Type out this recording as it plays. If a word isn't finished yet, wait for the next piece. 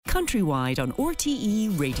Countrywide on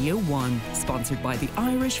RTE Radio 1, sponsored by the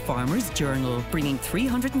Irish Farmers Journal, bringing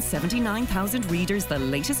 379,000 readers the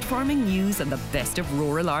latest farming news and the best of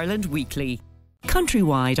rural Ireland weekly.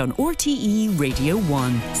 Countrywide on RTE Radio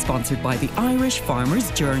 1, sponsored by the Irish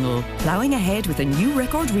Farmers Journal, ploughing ahead with a new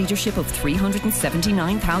record readership of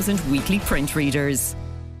 379,000 weekly print readers.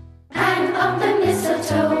 Hang up the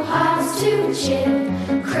mistletoe, hearts to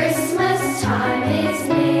cheer, Christmas time is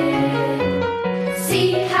near.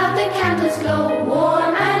 See how the candles glow,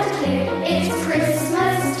 warm and clear, it's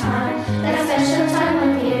Christmas time, that special time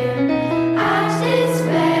of year. At this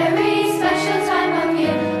very special time of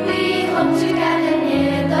year, we hope to gather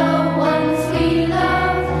near the ones we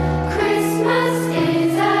love. Christmas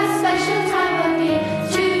is a special time of year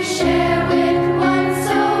to share with one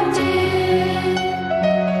so dear.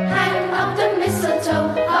 Hang up the mistletoe,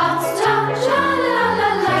 hearts touch,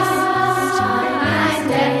 la-la-la-la. Christmas time and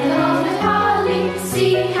deck all the holly.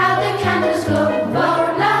 See how the candles glow, roar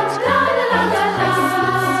loud, la-la-la-la-la.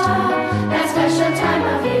 That special time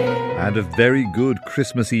of year. And a very good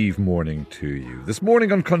Christmas Eve morning to you. This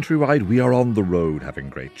morning on Countrywide, we are on the road having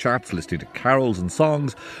great chats, listening to carols and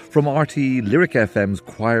songs from RTE Lyric FM's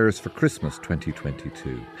Choirs for Christmas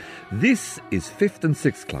 2022. This is 5th and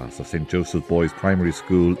 6th class of St. Joseph Boys Primary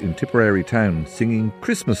School in Tipperary Town singing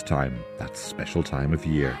Christmas Time, that special time of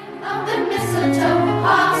year. Of the mistletoe,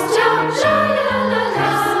 hearts touch, la-la-la-la.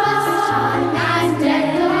 Christmas time and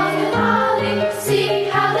deck all the holly. See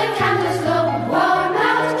how the candles glow, warm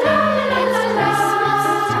out, la-la-la-la. Christmas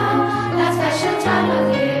time, that special time of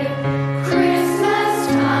year. Christmas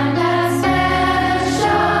time, that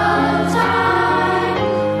special time.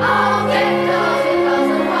 I'll get those with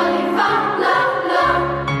bells and holly, fa, la, la.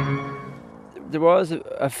 There was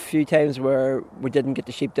a few times where we didn't get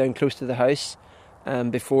the sheep down close to the house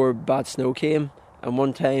before bad snow came, and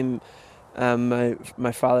one time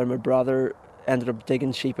my father and my brother ended up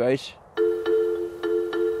digging sheep out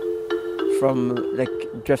from like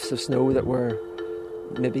drifts of snow that were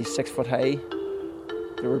maybe 6 foot high.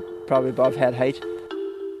 They were probably above head height.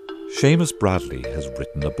 Seamus Bradley has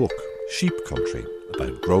written a book, Sheep Country,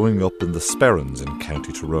 about growing up in the Sperrins in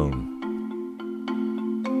County Tyrone.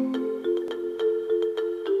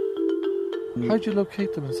 How'd you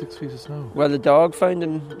locate them in 6 feet of snow? Well, the dog found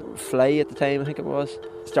them, Fly at the time I think it was,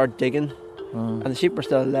 started digging, and the sheep were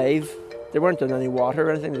still alive. They weren't in any water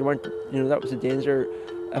or anything. They weren't, that was the danger.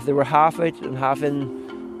 If they were half out and half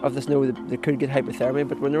in of the snow, they could get hypothermia,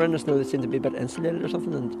 but when they're in the snow they seem to be a bit insulated or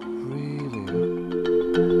something. And Really?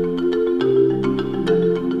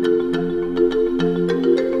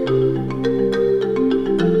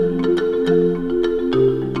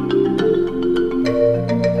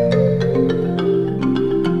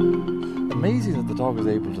 Amazing that the dog is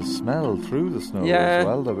able to smell through the snow as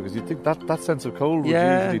well, though, because you'd think that sense of cold would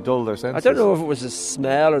usually dull their senses. I don't know if it was the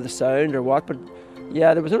smell or the sound or what, but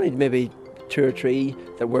yeah, there was only maybe 2 or 3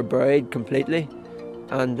 that were buried completely,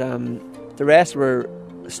 and the rest were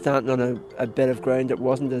standing on a bit of ground that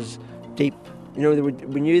wasn't as deep. We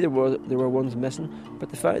knew there were ones missing, but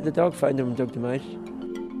the dog found them and dug them out.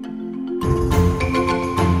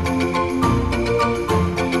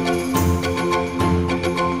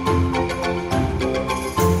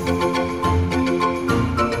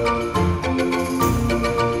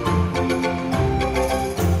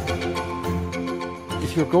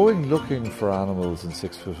 If you're going looking for animals in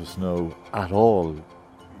 6 foot of snow at all,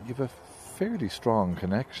 you've a fairly strong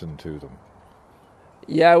connection to them.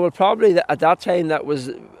 Yeah, well, probably at that time that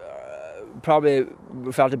was probably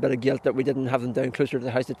we felt a bit of guilt that we didn't have them down closer to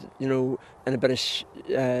the house, in a bit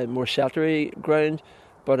of more sheltery ground.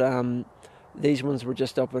 But these ones were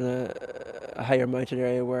just up in a higher mountain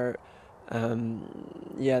area where,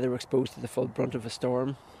 they were exposed to the full brunt of a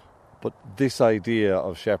storm. But this idea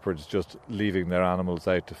of shepherds just leaving their animals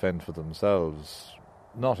out to fend for themselves,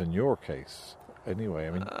 not in your case anyway. I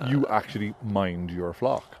mean, you actually mind your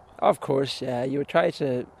flock. Of course, yeah. You would try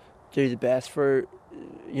to do the best for,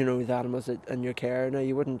 the animals in your care. Now,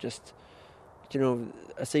 you wouldn't just,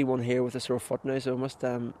 I see one here with a sore foot now, so I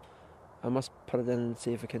must put it in and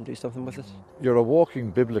see if I can do something with it. You're a walking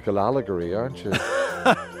biblical allegory, aren't you?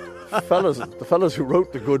 The fellas who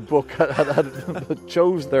wrote the good book had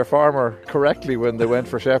chose their farmer correctly when they went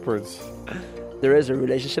for shepherds. There is a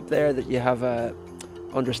relationship there that you have a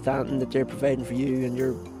understanding that they're providing for you and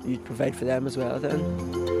you provide for them as well then.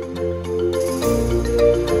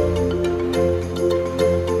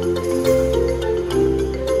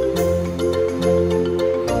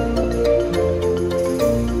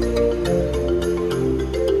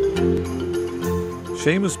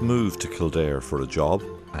 Seamus moved to Kildare for a job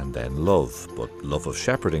and then love, but love of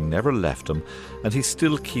shepherding never left him, and he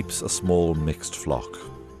still keeps a small mixed flock.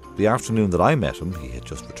 The afternoon that I met him, he had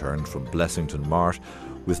just returned from Blessington Mart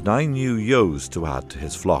with 9 new ewes to add to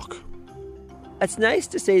his flock. It's nice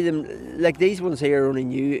to see them, like these ones here are only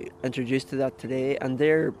new, introduced to that today, and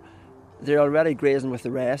they're already grazing with the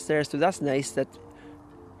rest there, so that's nice. That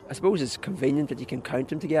I suppose it's convenient that you can count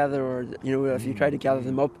them together, or if you try to gather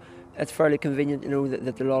them up, it's fairly convenient,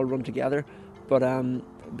 that they'll all run together. But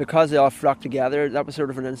because they all flocked together, that was sort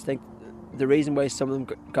of an instinct. The reason why some of them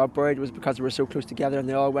got buried was because they were so close together, and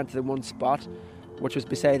they all went to the one spot, which was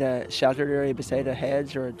beside a sheltered area, beside a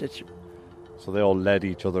hedge or a ditch. So they all led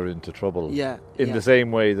each other into trouble. Yeah. In the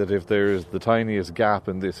same way that if there's the tiniest gap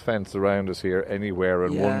in this fence around us here anywhere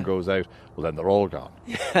and one goes out, well then they're all gone.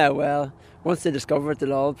 Yeah, well, once they discover it,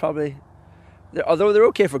 they'll all probably... Although they're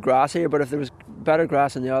okay for grass here, but if there was better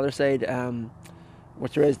grass on the other side,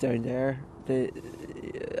 which there is down there,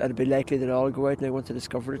 it'd be likely they'll all go out now once they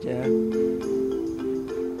discover it, yeah.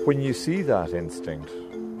 When you see that instinct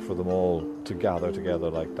for them all to gather together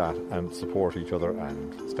like that and support each other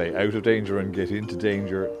and stay out of danger and get into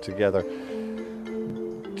danger together,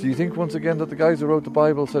 do you think once again that the guys who wrote the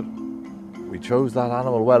Bible said, we chose that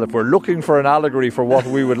animal well? If we're looking for an allegory for what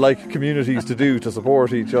we would like communities to do to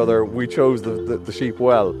support each other, we chose the sheep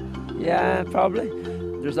well? Yeah, probably.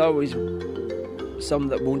 There's always some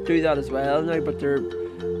that won't do that as well now, but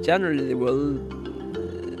generally they will.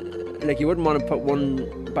 Like, you wouldn't want to put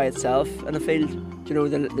one by itself in a field. They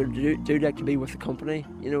do like to be with the company.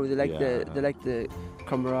 They like the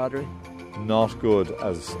camaraderie. Not good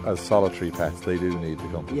as solitary pets. They do need the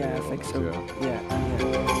company. Yeah, I think so. Yeah.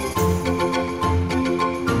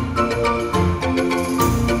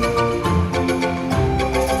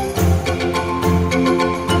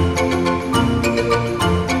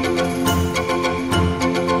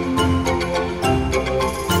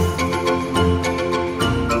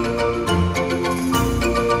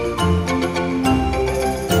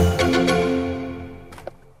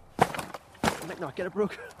 Get it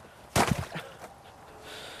broke.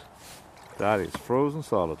 That is frozen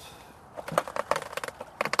solid.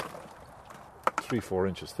 3-4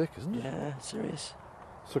 inches thick, isn't it? Yeah, serious.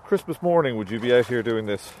 So Christmas morning, would you be out here doing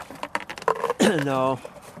this? No.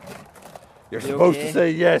 You're supposed to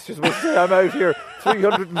say yes. You're supposed to say I'm out here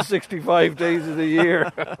 365 days of the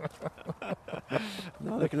year.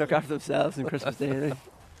 No, they can look after themselves on Christmas Day. There's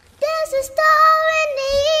a star in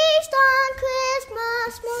the east on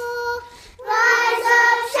Christmas morn. Rise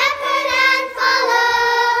up, shepherd, and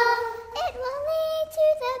follow. It will lead to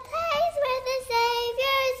the place where the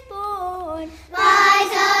Saviour is born.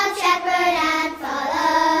 Rise up, shepherd, and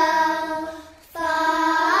follow.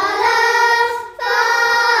 Follow,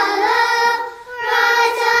 follow.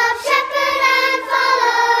 Rise up, shepherd, and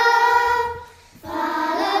follow.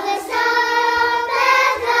 Follow the star of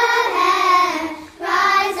Bethlehem.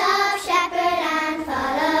 Rise up, shepherd, and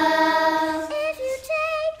follow. If you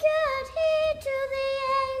take good heed to the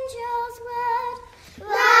angel's word,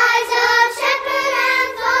 rise up, shepherd, and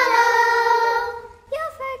follow.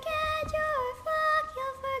 You'll forget your flock,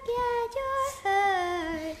 you'll forget your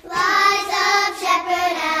herd. Rise up,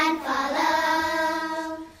 shepherd, and follow.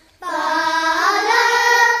 Follow,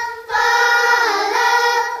 follow.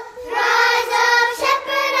 Rise up,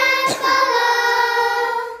 shepherd, and follow.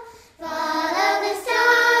 Follow the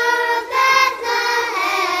star of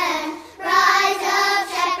Bethlehem. Rise up,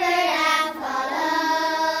 shepherd, and follow.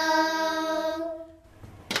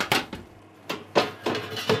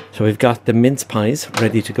 So we've got the mince pies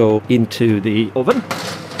ready to go into the oven.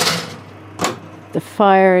 The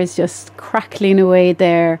fire is just crackling away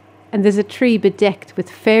there, and there's a tree bedecked with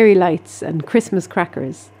fairy lights and Christmas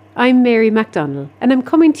crackers. I'm Mary MacDonald, and I'm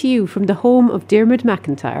coming to you from the home of Diarmuid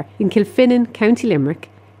McIntyre in Kilfinnan, County Limerick,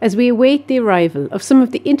 as we await the arrival of some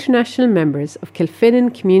of the international members of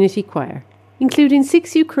Kilfinnan Community Choir, including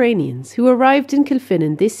 6 Ukrainians who arrived in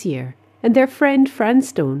Kilfinnan this year, and their friend Fran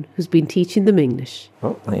Stone, who's been teaching them English.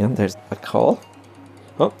 Oh, hang on, there's a call.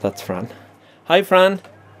 Oh, that's Fran. Hi, Fran.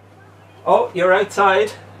 Oh, you're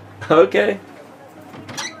outside. Okay.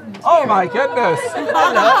 Oh my goodness!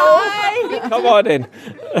 Hello. Come on in.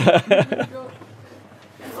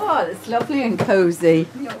 Oh, it's lovely and cozy.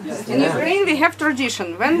 In Ukraine, we have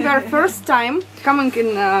tradition. When we are first time coming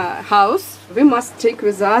in a house, we must take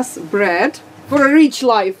with us bread for a rich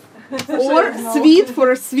life, or sweet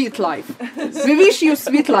for a sweet life. We wish you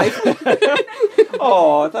sweet life.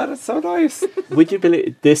 Oh, that is so nice. Would you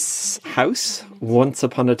believe this house, once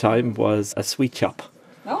upon a time, was a sweet shop?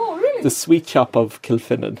 Oh, really? The sweet shop of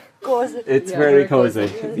Kilfinnan. It's very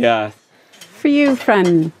cozy. Yeah. For you,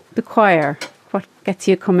 Fran, the choir, What gets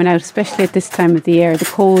you coming out, especially at this time of the year, the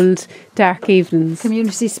cold, dark evenings?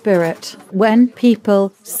 Community spirit. When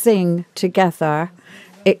people sing together,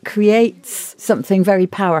 it creates something very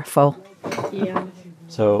powerful. Yeah.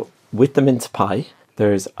 So with the mince pie,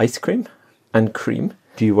 there's ice cream and cream.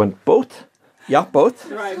 Do you want both? Yeah, both?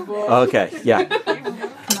 Right, both. Okay, yeah.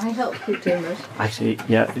 Can I help you, David? Actually,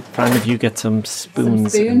 yeah, Fran, if you get some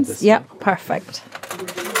spoons. in this Yep, perfect.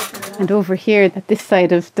 And over here, at this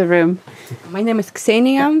side of the room. My name is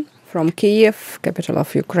Ksenia from Kiev, capital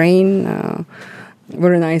of Ukraine.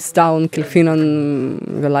 Very nice town,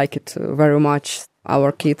 Kilfinan. We like it very much.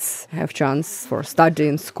 Our kids have chance for study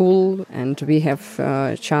in school, and we have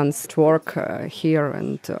a chance to work here,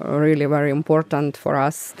 and really very important for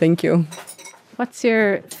us. Thank you. What's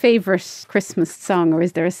your favourite Christmas song, or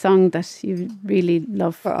is there a song that you really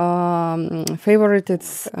love? Favorite,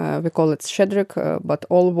 it's we call it Shedrick, but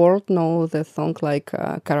all world know the song like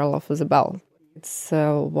Carol of the Bell. It's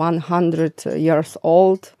 100 years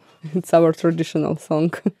old. It's our traditional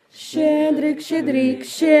song. Щедрик, щедрик,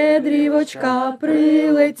 щедрівочка,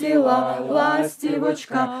 прилетіла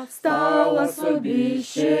ластівочка, стала собі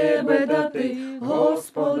щебетати,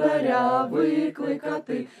 господаря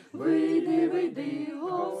викликати. Вийди, вийди,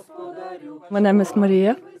 господарю. My name is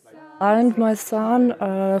Maria. I and my son,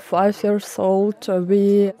 5 years old,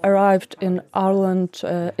 we arrived in Ireland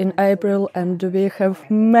in April, and we have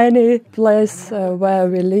many places where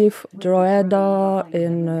we live. Drogheda,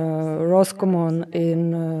 in Roscommon,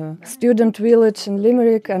 in student village in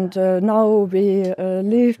Limerick, and now we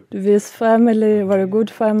live with family, very good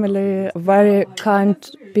family, very kind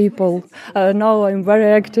people. Now I'm very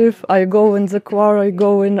active. I go in the choir, I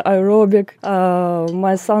go in aerobic.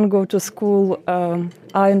 My son go to school.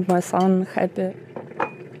 I and my son happy.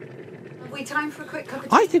 Have we time for a quick cup of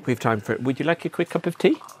tea? I think we've time for it. Would you like a quick cup of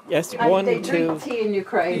tea? Yes, one, They two. drink tea in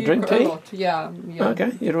Ukraine. You drink tea? Yeah.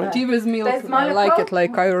 Okay, you don't. Tea with milk. There's I like it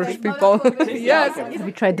like Irish people. Yes. Have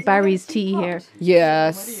you tried the Barry's tea here?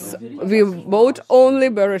 Yes. We bought only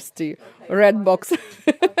Barry's tea. Red box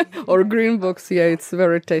or green box. Yeah, it's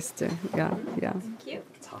very tasty. Yeah, yeah.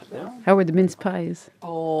 How are the mince pies?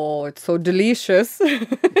 Oh, it's so delicious.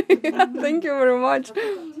 Yeah, thank you very much.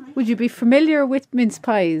 Would you be familiar with mince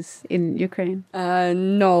pies in Ukraine?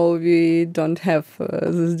 No, we don't have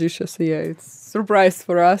these dishes. Yeah, it's surprise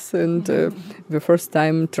for us, and the first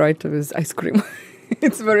time tried with ice cream.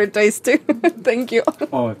 It's very tasty. Thank you.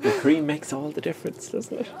 Oh, the cream makes all the difference,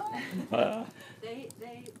 doesn't it?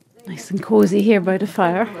 Nice and cosy here by the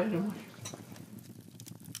fire.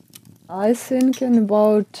 I thinking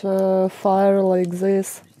about fire like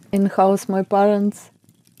this in house. My parents,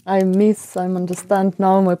 I understand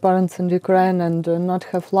now my parents in Ukraine, and not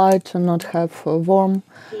have light and not have warm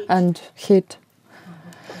and heat.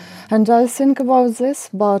 And I think about this,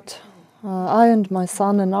 but I and my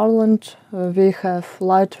son in Ireland, we have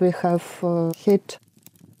light, we have heat.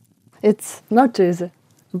 It's not easy,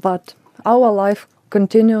 but our life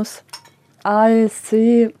continues. I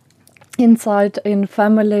see inside in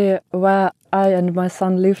family where I and my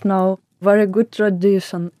son live now, very good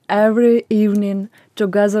tradition. Every evening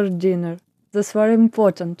together dinner. That's very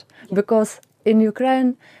important because in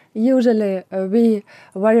Ukraine usually we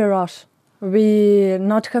very rush. We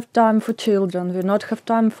not have time for children. We not have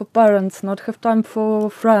time for parents. Not have time for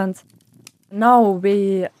friends. Now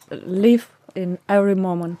we live in every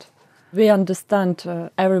moment. We understand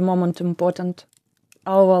every moment important.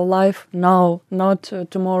 Our life now, not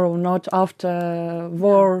tomorrow, not after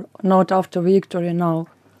war, not after victory, now.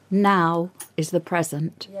 Now is the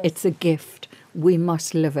present. Yes. It's a gift. We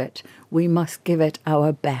must live it. We must give it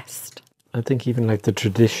our best. I think even like the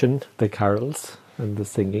tradition, the carols and the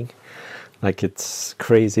singing, like it's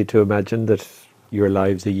crazy to imagine that your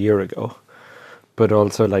lives a year ago, but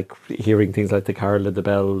also like hearing things like the Carol of the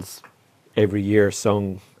Bells every year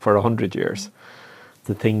sung for 100 years.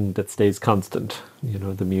 The thing that stays constant, you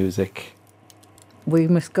know, the music. We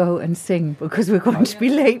must go and sing because we're going to be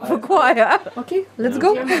late for choir. Okay, let's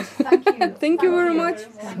go. Thank you. Thank you very much.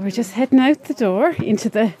 So we're just heading out the door into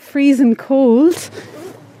the freezing cold.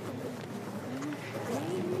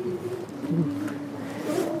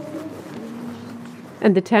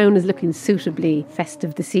 And the town is looking suitably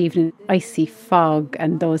festive this evening. Icy fog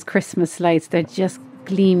and those Christmas lights, they're just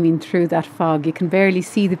gleaming through that fog. You can barely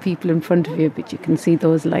see the people in front of you, but you can see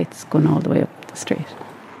those lights going all the way up the street.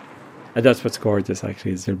 And that's what's gorgeous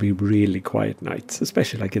actually, is there'll be really quiet nights,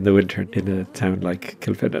 especially like in the winter in a town like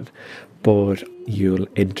Kilfinnan. But you'll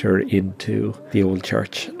enter into the old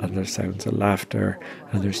church and there's sounds of laughter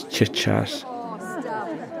and there's chit chat.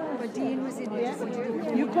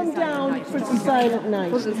 You come down for the silent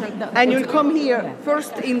night. And you'll come here.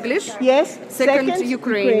 First English. Yes. Second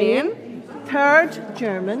Ukrainian. Third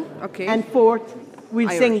German. Okay. And fourth, we'll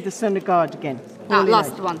Irish. sing the Son of God again.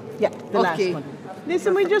 Last Night. one. Yeah, the Okay. last one.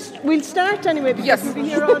 Listen, we'll start anyway because Yes. we'll be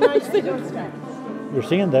here all night. So don't start. We're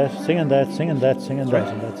singing that, and that's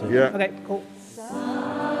it. Yeah. Okay, cool.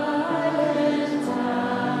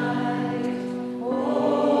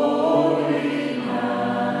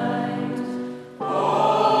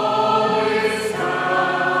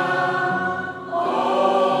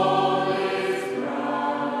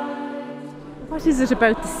 What is it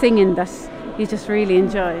about the singing that you just really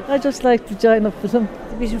enjoy? I just like to join up with them.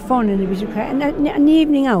 It's a bit of fun and a bit of and an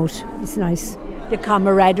evening out. It's nice. The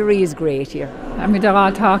camaraderie is great here. I mean, they're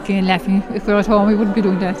all talking and laughing. If we were at home, we wouldn't be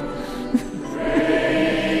doing that.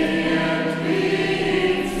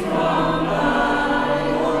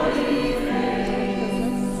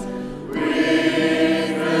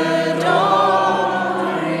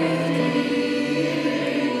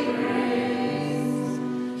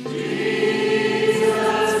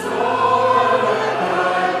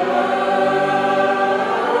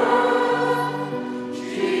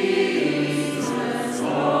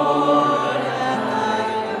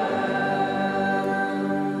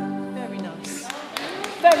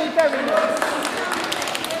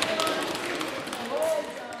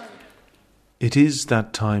 It is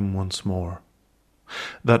that time once more,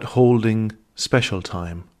 that holding special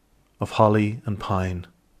time of holly and pine,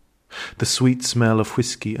 the sweet smell of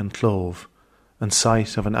whisky and clove, and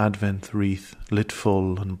sight of an Advent wreath lit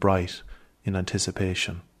full and bright in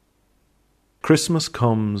anticipation. Christmas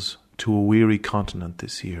comes to a weary continent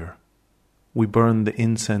this year. We burn the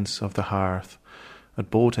incense of the hearth at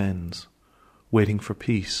both ends, waiting for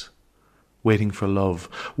peace, waiting for love,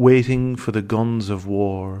 waiting for the guns of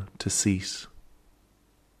war to cease.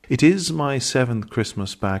 It is my 7th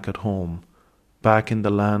Christmas back at home, back in the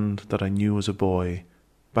land that I knew as a boy,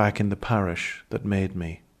 back in the parish that made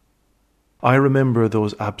me. I remember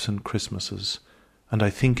those absent Christmases, and I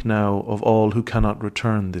think now of all who cannot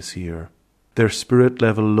return this year, their spirit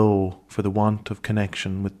level low for the want of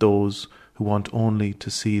connection with those who want only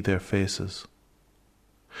to see their faces.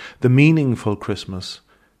 The meaningful Christmas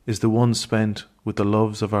is the one spent with the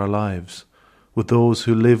loves of our lives, with those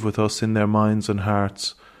who live with us in their minds and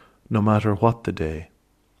hearts, no matter what the day.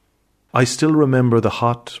 I still remember the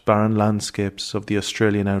hot, barren landscapes of the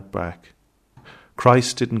Australian outback.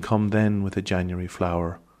 Christ didn't come then with a January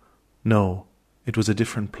flower. No, it was a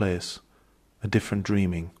different place, a different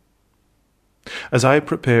dreaming. As I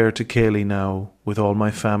prepare to Cayley now, with all my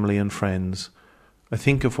family and friends, I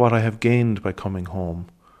think of what I have gained by coming home.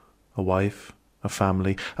 A wife, a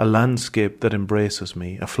family, a landscape that embraces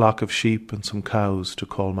me, a flock of sheep and some cows to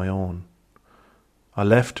call my own. I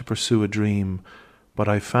left to pursue a dream, but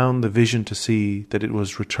I found the vision to see that it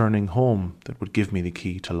was returning home that would give me the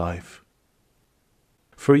key to life.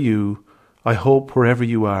 For you, I hope wherever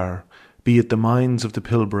you are, be it the mines of the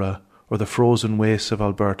Pilbara or the frozen wastes of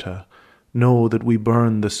Alberta, know that we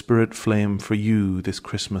burn the spirit flame for you this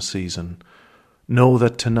Christmas season. Know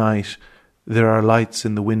that tonight there are lights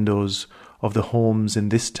in the windows of the homes in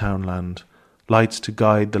this townland, lights to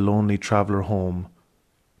guide the lonely traveller home,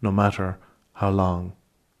 no matter how long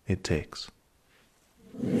it takes.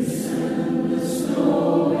 Listen, the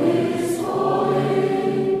snow is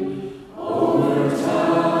falling over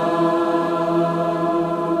town.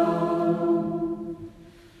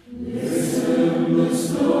 Listen, the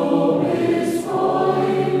snow is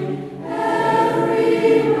falling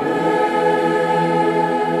everywhere.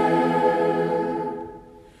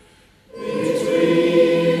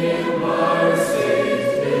 Between Empire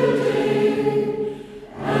State Building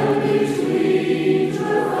and between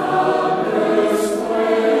Trafalgar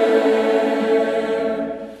Square.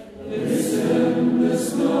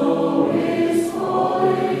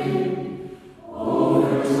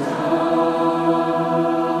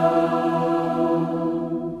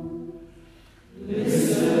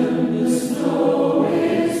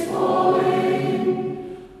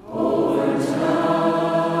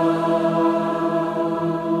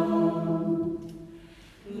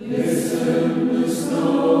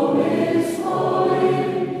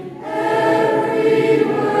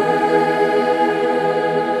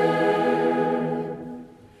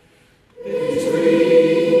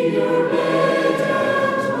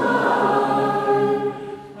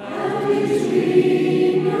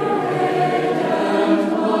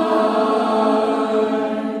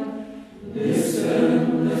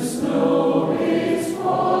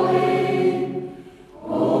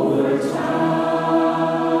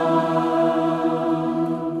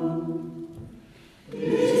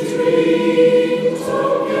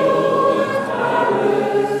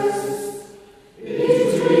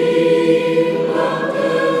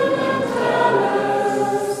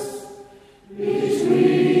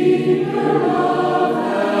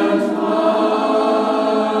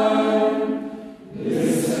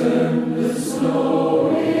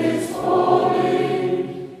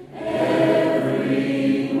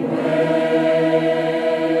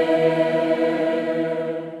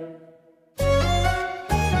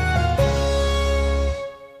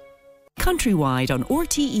 countrywide on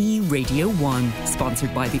RTE Radio 1.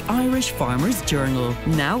 Sponsored by the Irish Farmers Journal.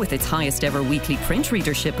 Now with its highest ever weekly print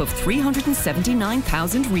readership of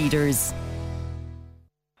 379,000 readers.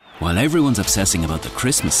 While everyone's obsessing about the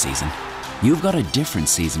Christmas season, you've got a different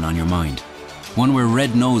season on your mind. One where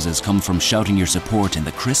red noses come from shouting your support in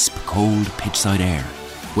the crisp, cold, pitchside air.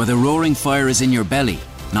 Where the roaring fire is in your belly,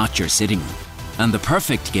 not your sitting room. And the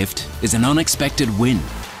perfect gift is an unexpected win.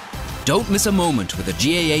 Don't miss a moment with a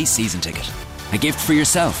GAA season ticket. A gift for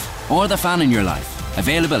yourself or the fan in your life.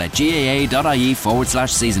 Available at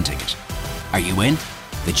gaa.ie/season ticket. Are you in?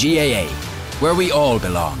 The GAA, where we all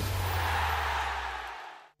belong.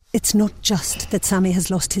 It's not just that Sammy has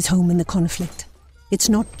lost his home in the conflict. It's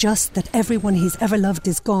not just that everyone he's ever loved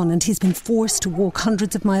is gone and he's been forced to walk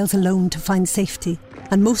hundreds of miles alone to find safety.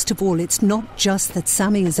 And most of all, it's not just that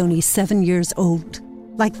Sammy is only 7 years old.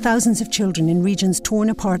 Like thousands of children in regions torn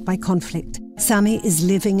apart by conflict, Sammy is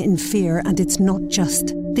living in fear, and it's not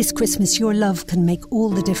just. This Christmas, your love can make all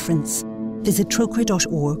the difference. Visit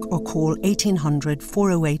Trócaire.org or call 1800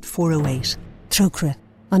 408 408. Trócaire,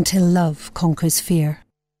 until love conquers fear.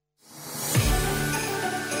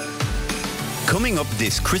 Coming up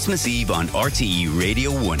this Christmas Eve on RTE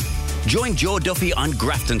Radio 1. Join Joe Duffy on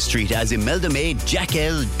Grafton Street as Imelda May, Jack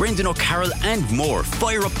L, Brendan O'Carroll and more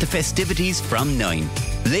fire up the festivities from 9.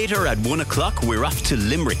 Later at 1 o'clock, we're off to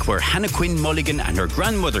Limerick, where Hannah Quinn Mulligan and her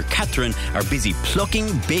grandmother Catherine are busy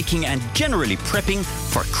plucking, baking and generally prepping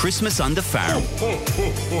for Christmas on the farm.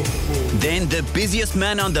 Then the busiest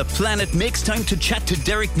man on the planet makes time to chat to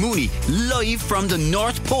Derek Mooney, live from the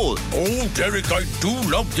North Pole. Oh, Derek, I do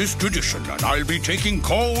love this tradition, and I'll be taking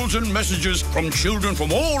calls and messages from children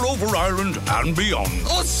from all over Ireland and beyond.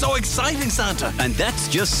 Oh, so exciting, Santa. And that's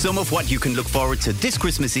just some of what you can look forward to this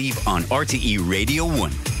Christmas Eve on RTE Radio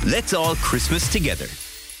 1. Let's all Christmas together.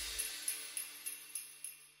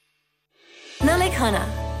 Nolik Hannah,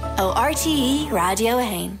 o RTE Radio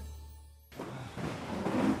 1.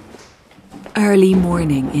 Early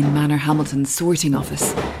morning in Manor Hamilton's sorting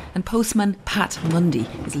office, and postman Pat Mundy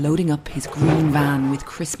is loading up his green van with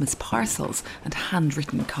Christmas parcels and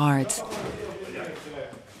handwritten cards.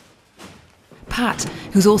 Pat,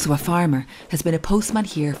 who's also a farmer, has been a postman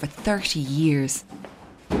here for 30 years.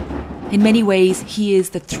 In many ways, he is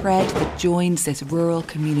the thread that joins this rural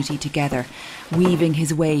community together, weaving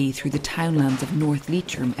his way through the townlands of North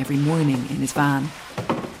Leitrim every morning in his van.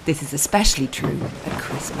 This is especially true at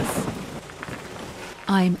Christmas.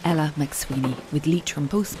 I'm Ella McSweeney with Leitrim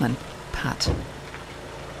postman Pat.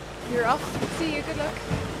 You're off. See you. Good luck.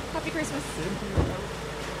 Happy Christmas.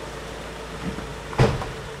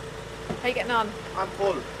 How are you getting on? I'm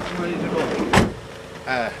full. I'm ready to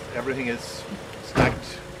go. Everything is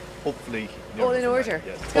stacked. Hopefully. All in order.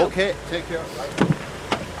 Yes. Okay, take care.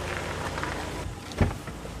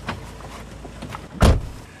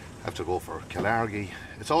 Have to go for Killargy.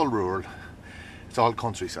 It's all rural. It's all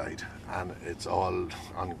countryside, and it's all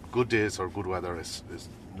on good days or good weather. Is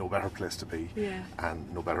no better place to be, yeah, and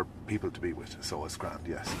no better people to be with. So it's grand.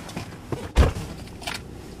 Yes.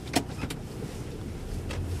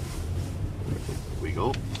 We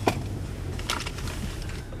go.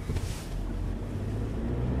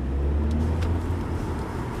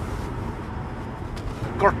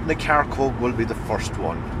 Gortna Carcog will be the first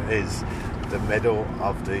one. Is the meadow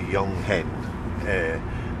of the young hen.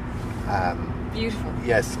 Beautiful.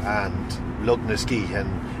 Yes, and Lugnaski and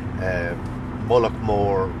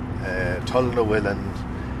Mullaghmore, Tulnawillan,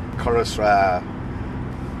 Currasra,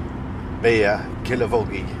 Bea,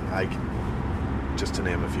 Killavogie, just to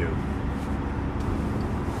name a few.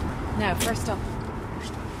 Now, first up,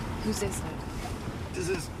 who's this now? This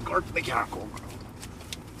is Gortna Carcog.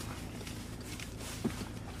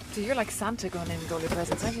 So you're like Santa going in with all your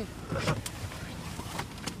presents, aren't you?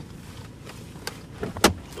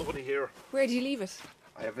 Nobody here. Where do you leave it?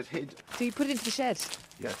 I have it hid. Do you put it into the shed?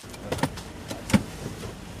 Yes.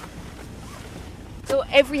 So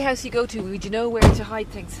every house you go to, would you know where to hide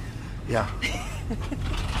things? Yeah.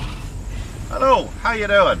 Hello, how you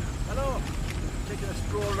doing? Hello. Taking a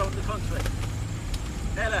stroll around the country.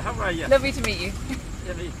 Ella, how are you? Lovely to meet you.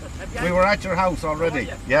 We were at your house already.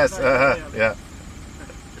 Oh, yes, yeah.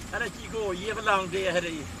 I'll let you go. You have a long day ahead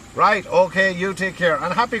of you. Right, okay, you take care.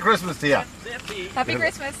 And happy Christmas to you. Happy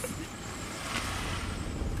Christmas.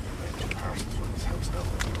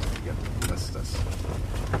 This.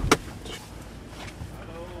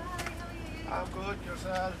 Hello. I'm good,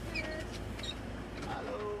 yourself?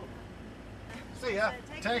 Hello. See ya.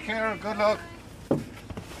 Take care, good luck.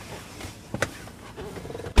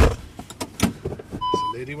 It's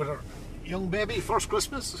a lady with her young baby, first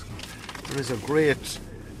Christmas. There is a great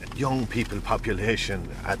young people population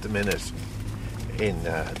at the minute in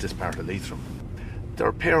this part of Leitrim.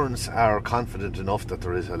 Their parents are confident enough that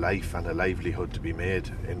there is a life and a livelihood to be made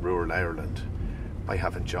in rural Ireland by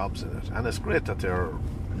having jobs in it. And it's great that they're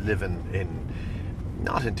living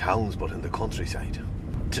not in towns, but in the countryside.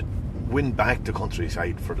 To win back the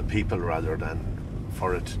countryside for the people rather than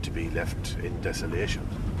for it to be left in desolation.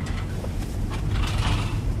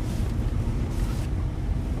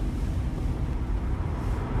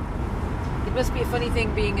 It must be a funny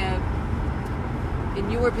thing being in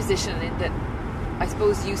your position, in that I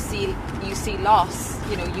suppose you see loss.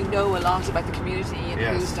 You know a lot about the community and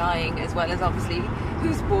who's dying, as well as obviously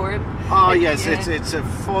who's born. Oh yes, it's a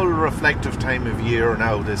full reflective time of year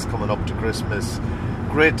now. This coming up to Christmas,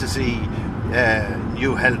 great to see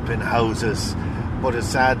new help in houses, but it's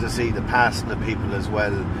sad to see the passing of people as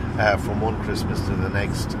well from one Christmas to the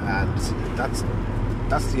next, and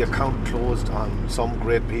that's the account closed on some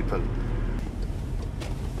great people.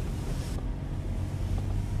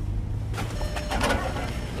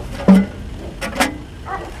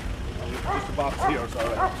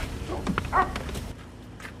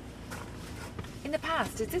 In the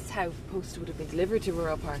past, is this how post would have been delivered to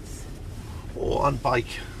rural parts? Oh, on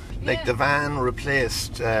bike. Like the van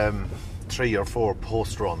replaced 3 or 4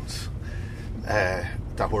 post runs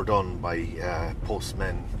that were done by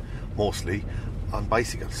postmen, mostly on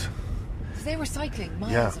bicycles. So they were cycling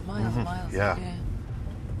miles and miles and miles. Yeah.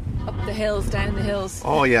 Up the hills, down the hills.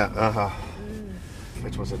 Oh yeah.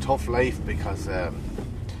 It was a tough life because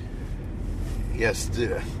yes,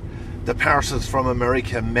 the parcels from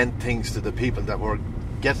America meant things to the people that were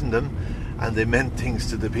getting them, and they meant things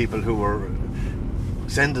to the people who were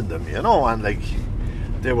sending them, and like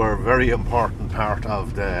they were a very important part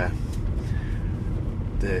of the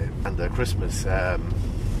Christmas. I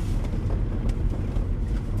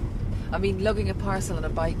mean, lugging a parcel on a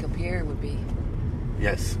bike up here would be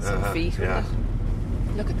some feat, wouldn't it?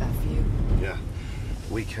 Look at that view. Yeah,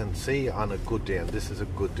 we can see on a good day, and this is a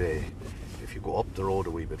good day, if you go up the road a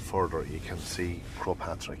wee bit further, you can see Croagh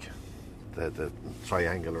Patrick, the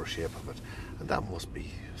triangular shape of it, and that must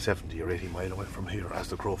be 70 or 80 mile away from here as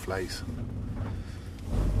the crow flies.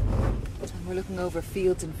 And we're looking over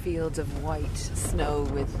fields and fields of white snow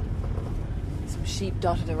with some sheep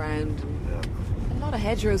dotted around, and a lot of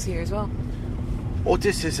hedgerows here as well. Oh,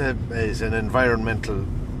 this is an environmental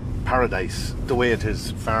paradise, the way it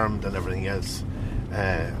is farmed and everything else.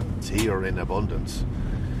 It's here in abundance,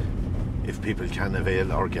 if people can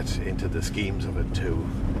avail or get into the schemes of it too.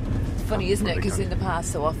 It's funny, isn't it? Because in the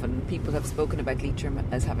past, so often people have spoken about Leitrim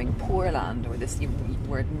as having poor land, or this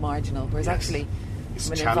word marginal, whereas actually,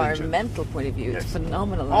 from an environmental point of view, it's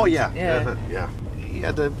phenomenal land. Oh yeah,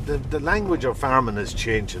 yeah. The language of farming is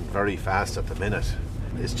changing very fast at the minute.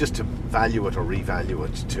 It's just to value it or revalue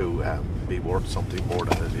it to be worth something more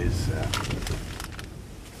than it is.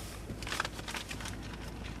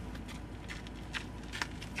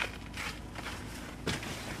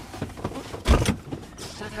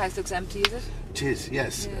 That house looks empty, is it? It is,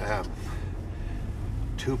 yes. Yeah.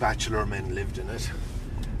 2 bachelor men lived in it.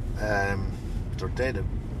 They're dead a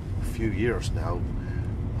few years now,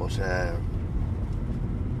 but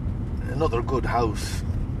another good house.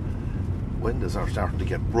 Windows are starting to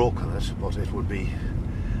get broken in it, but it would be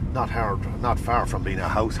not far from being a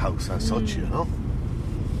house as such, Hello.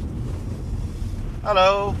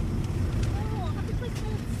 Oh, happy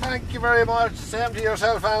Christmas. Thank you very much. Same to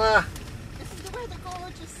yourself, Anna. Isn't the weather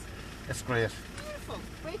gorgeous? It's great. Beautiful.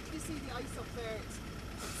 Wait till you see the ice up there.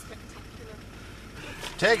 It's spectacular.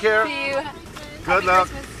 Take care. See you. Good Happy luck.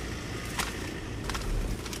 Christmas.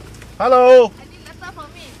 And Hello. you left off on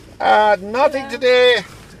me. Nothing today.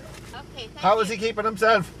 Okay, How is he keeping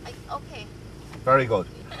himself? Okay. Very good.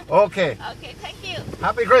 Okay. Okay, thank you.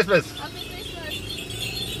 Happy Christmas. Happy Christmas.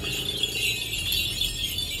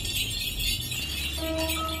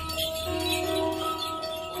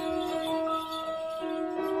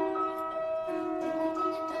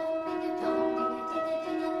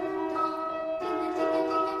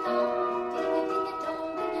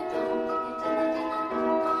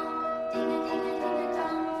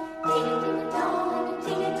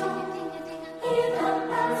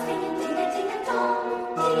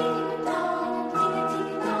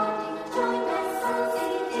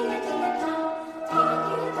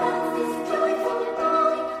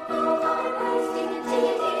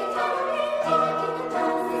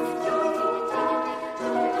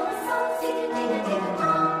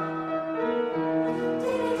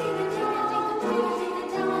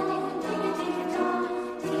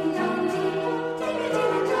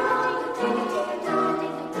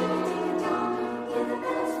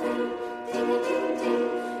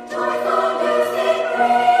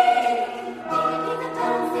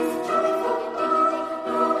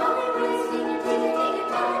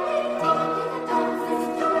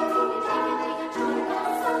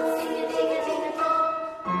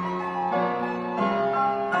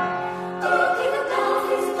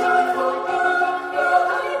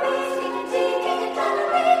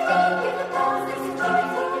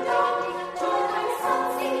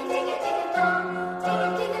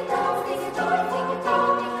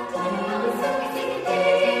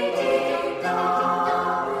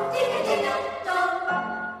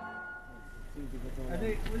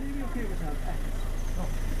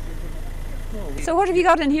 what have you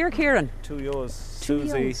got in here, Kieran? 2 ewes. Two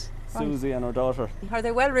Susie. ewes. Susie and her daughter. Are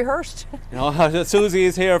they well rehearsed? No, Susie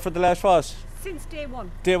is here for the last what? Since day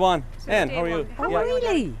one. Day one. Since Anne, day how are you? one. Oh,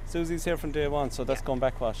 really? Susie's here from day one, so that's going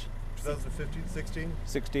back what? 2015, 16?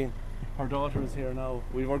 16. Her daughter is here now.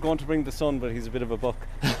 We were going to bring the son, but he's a bit of a buck.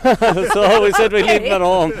 So we said we'd leave him at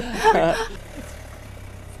home.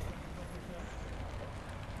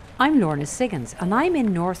 I'm Lorna Siggins and I'm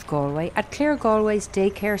in North Galway at Clare Galway's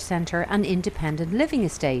Daycare Centre and Independent Living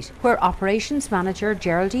Estate, where Operations Manager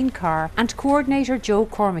Geraldine Carr and Coordinator Joe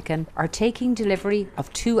Cormican are taking delivery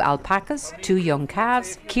of 2 alpacas, 2 young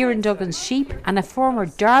calves, Kieran Duggan's sheep and a former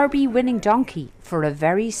Derby winning donkey for a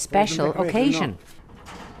very special occasion.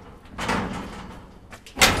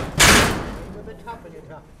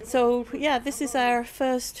 So yeah, this is our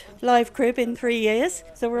first live crib in 3 years,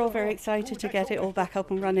 so we're all very excited to get it all back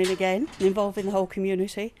up and running again, involving the whole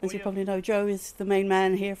community. As you probably know, Joe is the main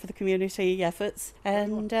man here for the community efforts,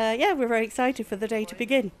 and yeah, we're very excited for the day to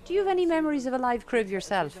begin. Do you have any memories of a live crib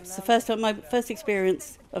yourself? It's the first time, my first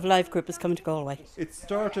experience of live crib has come to Galway. It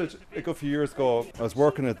started a good few years ago. I was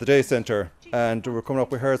working at the day centre and we were coming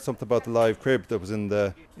up, we heard something about the live crib that was in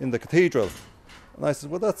the cathedral. And I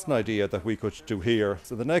said, well, that's an idea that we could do here.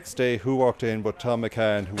 So the next day, who walked in but Tom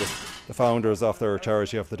McCann, who was the founders of their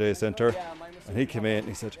charity of the day centre. And he came in and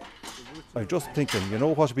he said, I'm just thinking, you know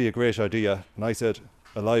what would be a great idea? And I said,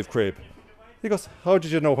 a live crib. He goes, how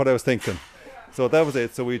did you know what I was thinking? So that was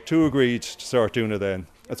it. So we two agreed to start doing it then.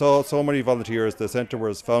 It's all so many volunteers. The centre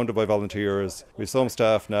was founded by volunteers. We have some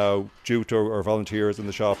staff now due to our volunteers in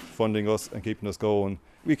the shop funding us and keeping us going.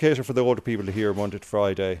 We cater for the older people here Monday to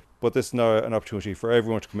Friday, but this is now an opportunity for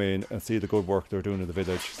everyone to come in and see the good work they're doing in the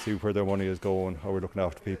village, see where their money is going, how we're looking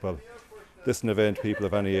after people. This is an event people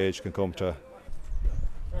of any age can come to.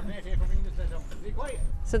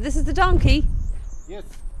 So this is the donkey? Yes.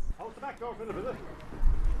 How's the back door, Philip, is it?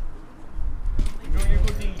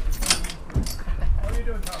 How are you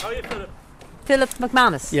doing, Tom? How are you, Philip? Philip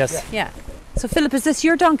McManus? Yes. Yeah. So Philip, is this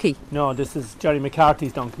your donkey? No, this is Jerry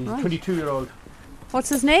McCarthy's donkey. He's Right. 22-year-old. What's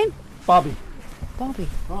his name? Bobby. Bobby.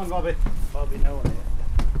 Come on, Bobby. Bobby, no.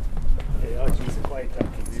 Yeah, he's a quiet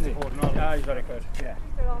donkey. He's very good. Yeah.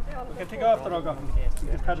 We can take off the rug off him.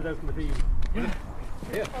 Just cut it out from the field.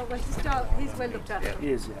 Yeah. Oh, well, he's well looked after.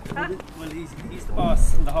 He is, yeah. Huh? Well, he's the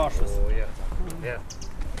boss and the horses. Oh, yeah. Yeah.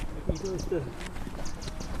 He does the...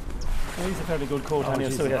 Oh, he's a fairly good coat. Oh,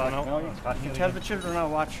 So yeah. you can tell the children now,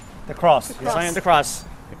 watch. The cross. The sign the cross.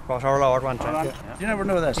 What our Lord wanted. Yeah. You never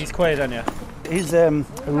know that. He's quiet on you. He's a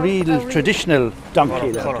real traditional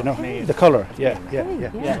donkey, like, you know. The colour, yeah.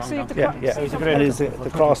 And he's the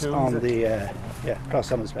cross on the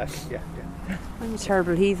cross on his back. Yeah. I'm a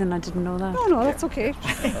terrible heathen, I didn't know that. Oh no, that's okay.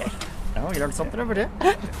 Oh, you learn something every day.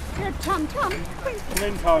 Here, Tom. Come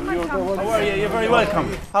in, Tom. How are you? You're very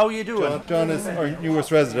welcome. How are you doing? John is our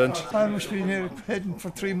newest resident. I must be heading for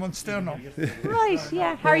 3 months there now. Right,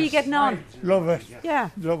 yeah. How are you getting on? Love it. Yeah.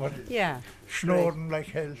 Love it. Yeah. Snoring like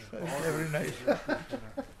hell every night.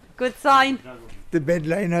 Good sign. The bed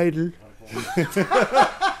lying idle.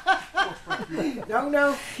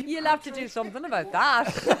 No. You'll have to do something about that.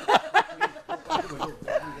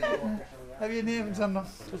 Have your names on them?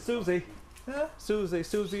 Susie. Yeah?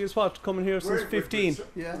 Susie is what? Coming here since 15.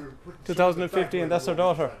 Yeah. 2015. That's her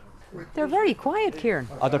daughter. They're very quiet, Kieran.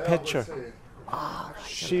 Other picture.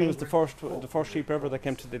 She was the first sheep ever that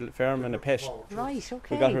came to the farm in a pet. Right,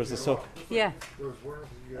 okay. We got her as a suck. Yeah.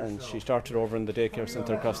 And she started over in the daycare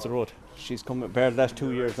centre across the road. She's come bare the last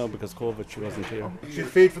 2 years now because COVID she wasn't here. She'll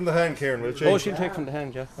feed from the hand, Kieran, will she? Oh, she'll take from the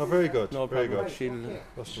hand, yeah. Oh, very good. No very problem. good. She'll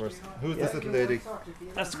customers. Who's this little lady?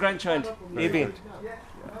 That's the grandchild, Evie.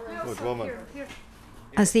 Good woman.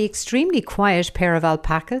 As the extremely quiet pair of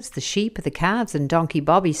alpacas, the sheep, the calves and donkey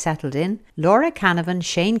Bobby settled in, Laura Canavan,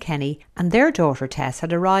 Shane Kenny and their daughter Tess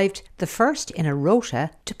had arrived, the first in a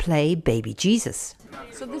rota to play Baby Jesus.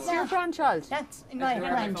 So this is your grandchild? That's my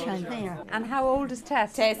grandchild there. And how old is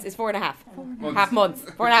Tess? Tess is 4.5 half months.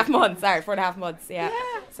 4.5 months, sorry, 4.5 months, yeah.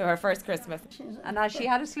 So her first Christmas. And has she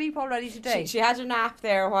had a sleep already today? She had a nap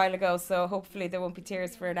there a while ago, so hopefully there won't be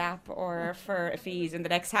tears for a nap or for a feed in the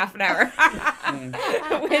next half an hour.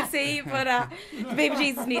 We'll see, but Baby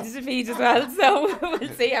Jesus needed a feed as well, so we'll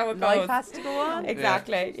see how it goes. Life has to go on.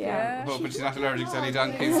 Exactly, yeah. Hoping she's not allergic to any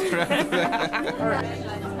donkeys.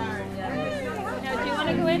 Do you want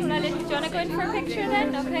to go in, my little? Do you want to go in for a picture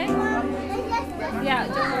then? Okay. Yeah,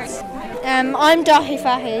 don't worry. I'm Dahi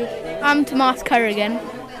Fahy. I'm Tomas Currigan.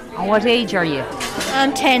 And what age are you?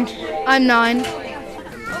 I'm 10. I'm 9.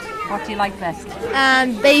 What do you like best?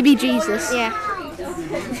 Baby Jesus. Yeah.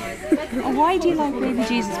 And why do you like Baby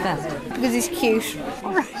Jesus best? Because he's cute.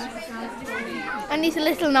 All right. And he's a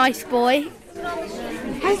little nice boy.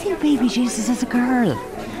 I think baby Jesus is a girl.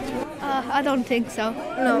 I don't think so.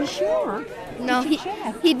 No. Are you sure? No,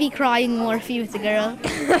 he'd be crying more if he was a girl.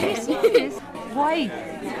 Why?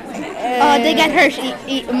 They get hurt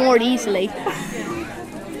more easily.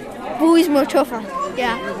 Boys more tougher.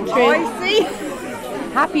 Yeah, true. Oh, I see.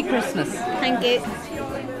 Happy Christmas. Thank you.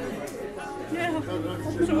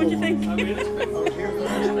 So what do you think?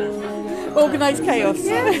 Organised chaos.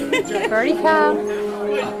 Yeah. Very calm.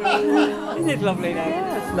 Isn't it lovely now?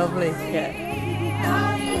 Yeah, it's lovely. Yeah.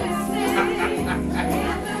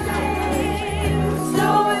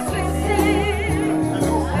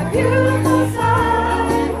 Beautiful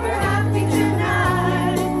sight, we're happy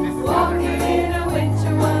tonight, walking in a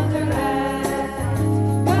winter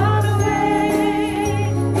wonderland. Gone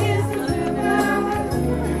away is the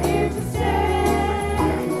bluebird, here to stay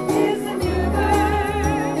is the new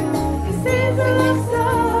bird. He sings a love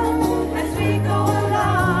song as we go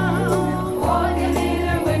along, walking in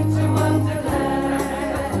a winter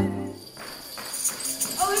wonderland.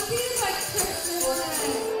 Oh, it feels like Christmas.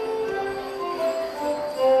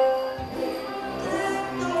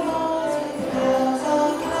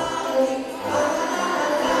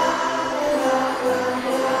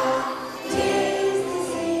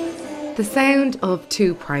 The sound of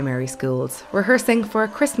two primary schools rehearsing for a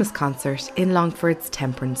Christmas concert in Longford's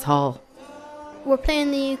Temperance Hall. We're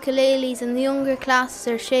playing the ukuleles and the younger classes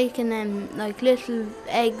are shaking them like little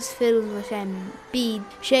eggs filled with bead,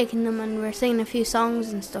 shaking them, and we're singing a few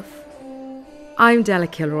songs and stuff. I'm Della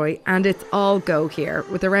Kilroy and it's all go here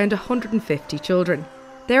with around 150 children.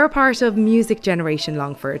 They're a part of Music Generation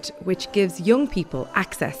Longford, which gives young people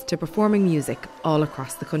access to performing music all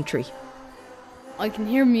across the country. I can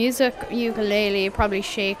hear music, ukulele, probably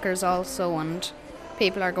shakers also, and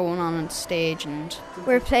people are going on stage. And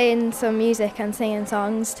we're playing some music and singing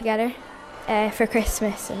songs together for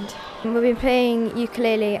Christmas, and we've been playing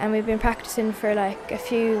ukulele and we've been practicing for like a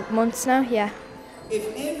few months now. Yeah.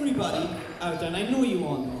 If everybody out there, and I know you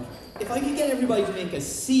all know, if I could get everybody to make a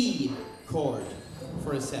C chord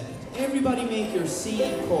for a second. Everybody make your C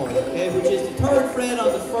chord, okay, which is the third fret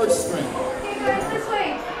on the first string. Okay guys, this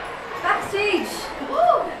way. Backstage.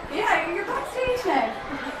 Oh, yeah, you're backstage now.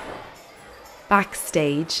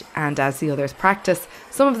 Backstage, and as the others practice,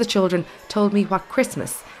 some of the children told me what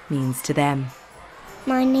Christmas means to them.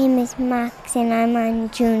 My name is Max and I'm on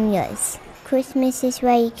juniors. Christmas is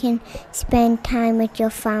where you can spend time with your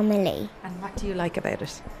family. And what do you like about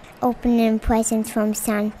it? Opening presents from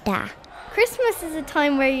Santa. Christmas is a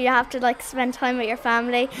time where you have to like spend time with your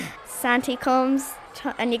family. Santa comes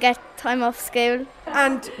and you get time off school.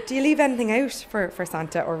 And do you leave anything out for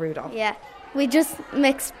Santa or Rudolph? Yeah. We just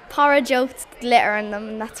mix porridge oats, glitter in them,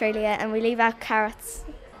 and that's really it. And we leave out carrots.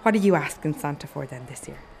 What are you asking Santa for then this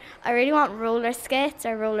year? I really want roller skates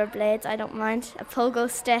or roller blades, I don't mind. A pogo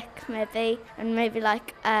stick maybe, and maybe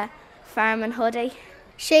like a farming hoodie.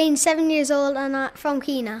 Shane, 7 years old and from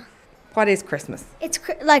Keena. What is Christmas? It's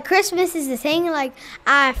like Christmas is the thing, like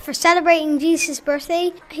for celebrating Jesus'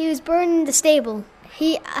 birthday. He was born in the stable.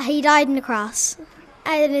 He died in the cross.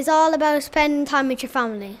 And it's all about spending time with your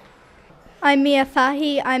family. I'm Mia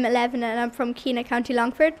Fahy, I'm 11 and I'm from Keena, County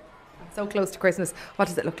Longford. So close to Christmas, what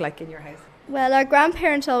does it look like in your house? Well, our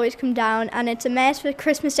grandparents always come down and it's a mess with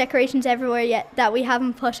Christmas decorations everywhere yet that we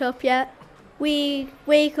haven't put up yet. We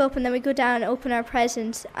wake up and then we go down and open our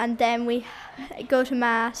presents and then we go to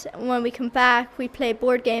Mass. And when we come back, we play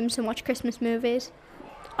board games and watch Christmas movies.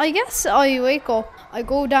 I guess I wake up, I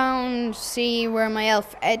go down, see where my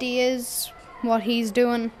elf Eddie is, what he's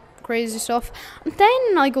doing, crazy stuff. And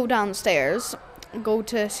then I go downstairs, go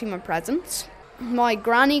to see my presents. My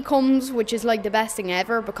granny comes, which is like the best thing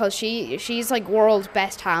ever because she's like world's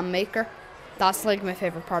best ham maker. That's like my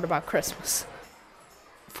favourite part about Christmas.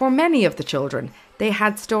 For many of the children, they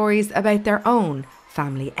had stories about their own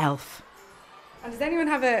family elf. And does anyone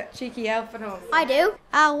have a cheeky elf at home? I do.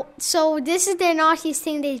 So this is their naughtiest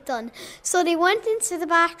thing they've done. So they went into the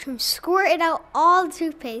bathroom, squirted out all the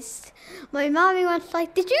toothpaste. My mommy went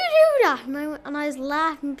like, "Did you do that?" And I was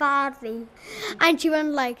laughing badly. And she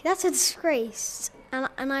went like, "That's a disgrace."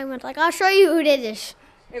 And I went like, "I'll show you who did it."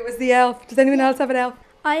 It was the elf. Does anyone else have an elf?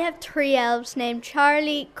 I have 3 elves named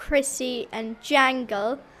Charlie, Chrissy and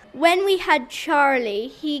Jangle. When we had Charlie,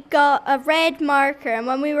 he got a red marker, and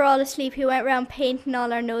when we were all asleep, he went around painting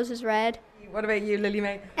all our noses red. What about you, Lily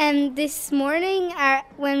May? This morning,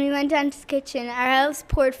 when we went down to the kitchen, our elves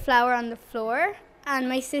poured flour on the floor, and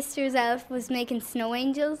my sister's elf was making snow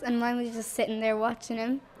angels, and mine was just sitting there watching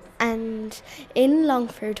him. And in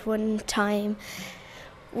Longford one time,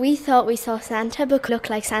 We thought we saw Santa, but looked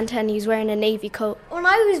like Santa, and he was wearing a navy coat. When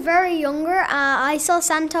I was very younger, I saw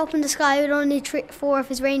Santa up in the sky with only 4 of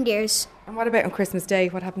his reindeers. And what about on Christmas Day?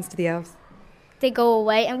 What happens to the elves? They go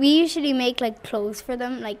away, and we usually make like clothes for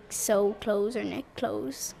them, like sew clothes or knit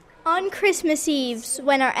clothes. On Christmas Eve,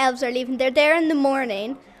 when our elves are leaving, they're there in the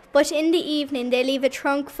morning, but in the evening they leave a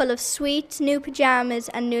trunk full of sweets, new pyjamas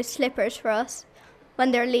and new slippers for us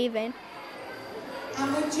when they're leaving.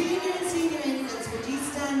 And with junior and senior infants, would you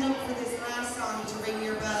stand up for this last song to ring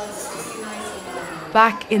your bells? Be nice and loud.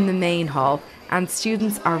 Back in the main hall, and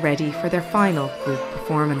students are ready for their final group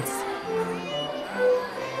performance.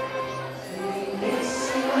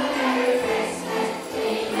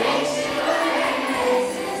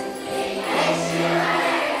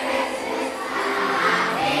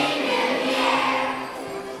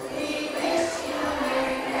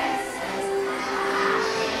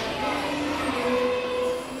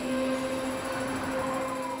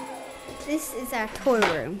 This is our toy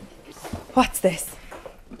room. What's this?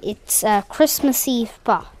 It's a Christmas Eve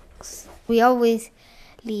box. We always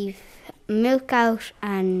leave milk out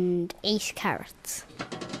and 8 carrots.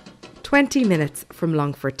 20 minutes from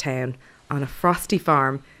Longford town, on a frosty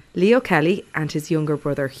farm, Leo Kelly and his younger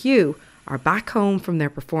brother Hugh are back home from their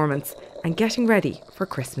performance and getting ready for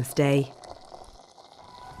Christmas Day.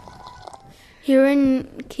 You're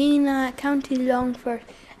in Keena, County Longford,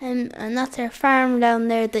 and that's our farm down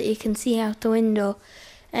there that you can see out the window,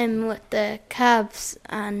 with the calves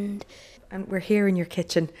and we're here in your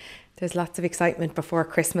kitchen. There's lots of excitement before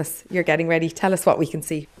Christmas. You're getting ready. Tell us what we can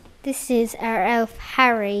see. This is our elf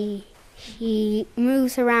Harry. He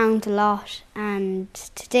moves around a lot, and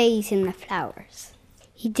today he's in the flowers.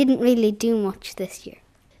 He didn't really do much this year.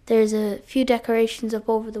 There's a few decorations up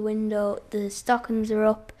over the window. The stockings are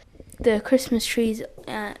up. The Christmas tree's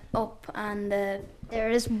up, and there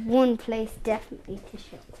is one place definitely to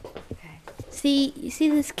show. See, you see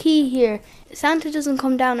this key here? Santa doesn't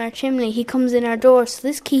come down our chimney, he comes in our door. So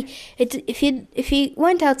this key, if you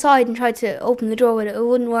went outside and tried to open the door with it, it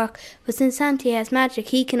wouldn't work. But since Santa has magic,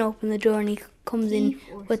 he can open the door and he comes in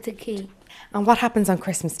with the key. And what happens on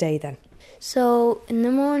Christmas Day then? So in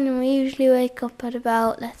the morning we usually wake up at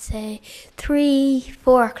about, let's say,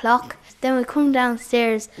 3-4 o'clock. Then we come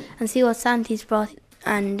downstairs and see what Santa's brought,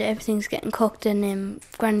 and everything's getting cooked, and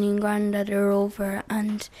Granny and Grandad are over,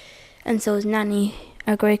 and so is Nanny,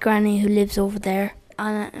 our great granny who lives over there.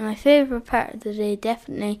 And my favourite part of the day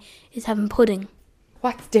definitely is having pudding.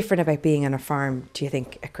 What's different about being on a farm, do you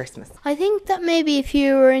think, at Christmas? I think that maybe if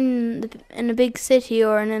you were in a big city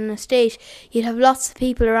or in an estate, you'd have lots of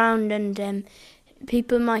people around, and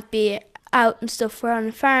people might be out and stuff. Where on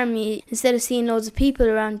a farm, instead of seeing loads of people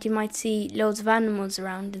around, you might see loads of animals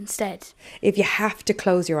around instead. If you have to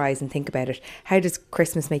close your eyes and think about it, how does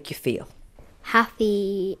Christmas make you feel?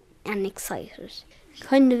 Happy and excited.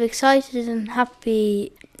 Kind of excited and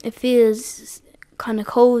happy. It feels kind of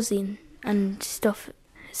cosy and stuff,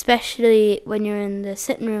 especially when you're in the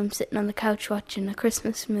sitting room sitting on the couch watching a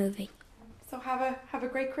Christmas movie. So have a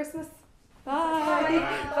great Christmas. Bye.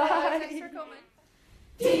 Bye. Thanks for coming.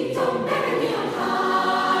 Ding dong merrily on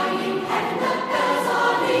high, in heaven the bells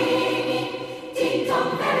are ringing. Ding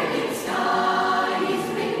dong merrily the sky is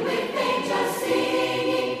ringing with angels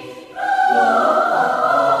singing.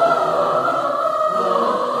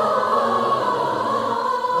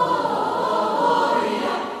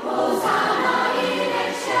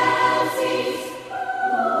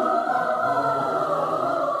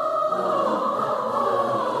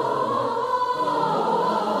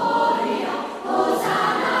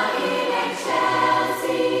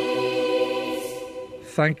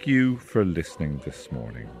 Thank you for listening this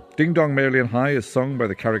morning. Ding Dong Merrily on High is sung by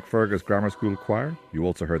the Carrickfergus Grammar School Choir. You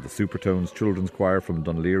also heard the Supertones Children's Choir from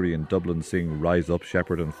Dunleary in Dublin sing Rise Up,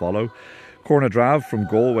 Shepherd and Follow. Cornadrav from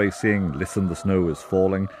Galway sing Listen the Snow is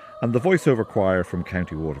Falling. And the voiceover choir from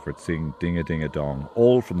County Waterford sing Ding a Ding a Dong,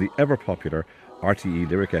 all from the ever-popular RTE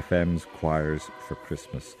Lyric FM's Choirs for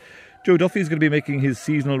Christmas. Joe Duffy is going to be making his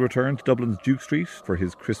seasonal return to Dublin's Duke Street for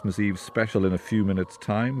his Christmas Eve special in a few minutes'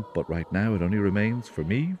 time. But right now it only remains for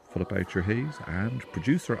me, Philip Boucher Hayes, and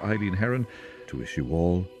producer Eileen Heron to wish you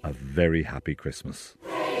all a very happy Christmas.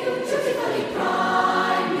 Oh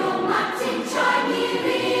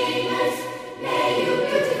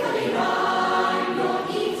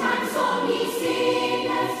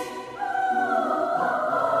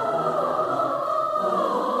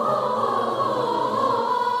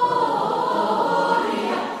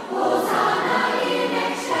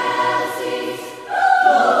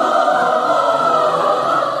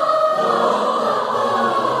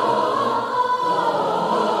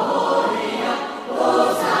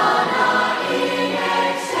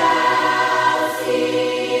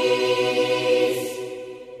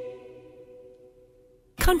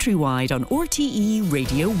countrywide on RTE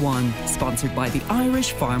Radio 1. Sponsored by the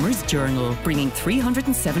Irish Farmers Journal, bringing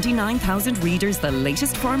 379,000 readers the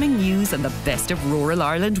latest farming news and the best of rural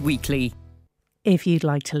Ireland weekly. If you'd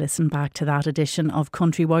like to listen back to that edition of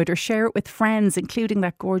Countrywide or share it with friends, including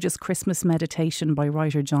that gorgeous Christmas meditation by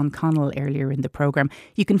writer John Connell earlier in the programme,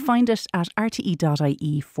 you can find it at rte.ie/radio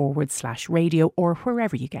or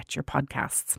wherever you get your podcasts.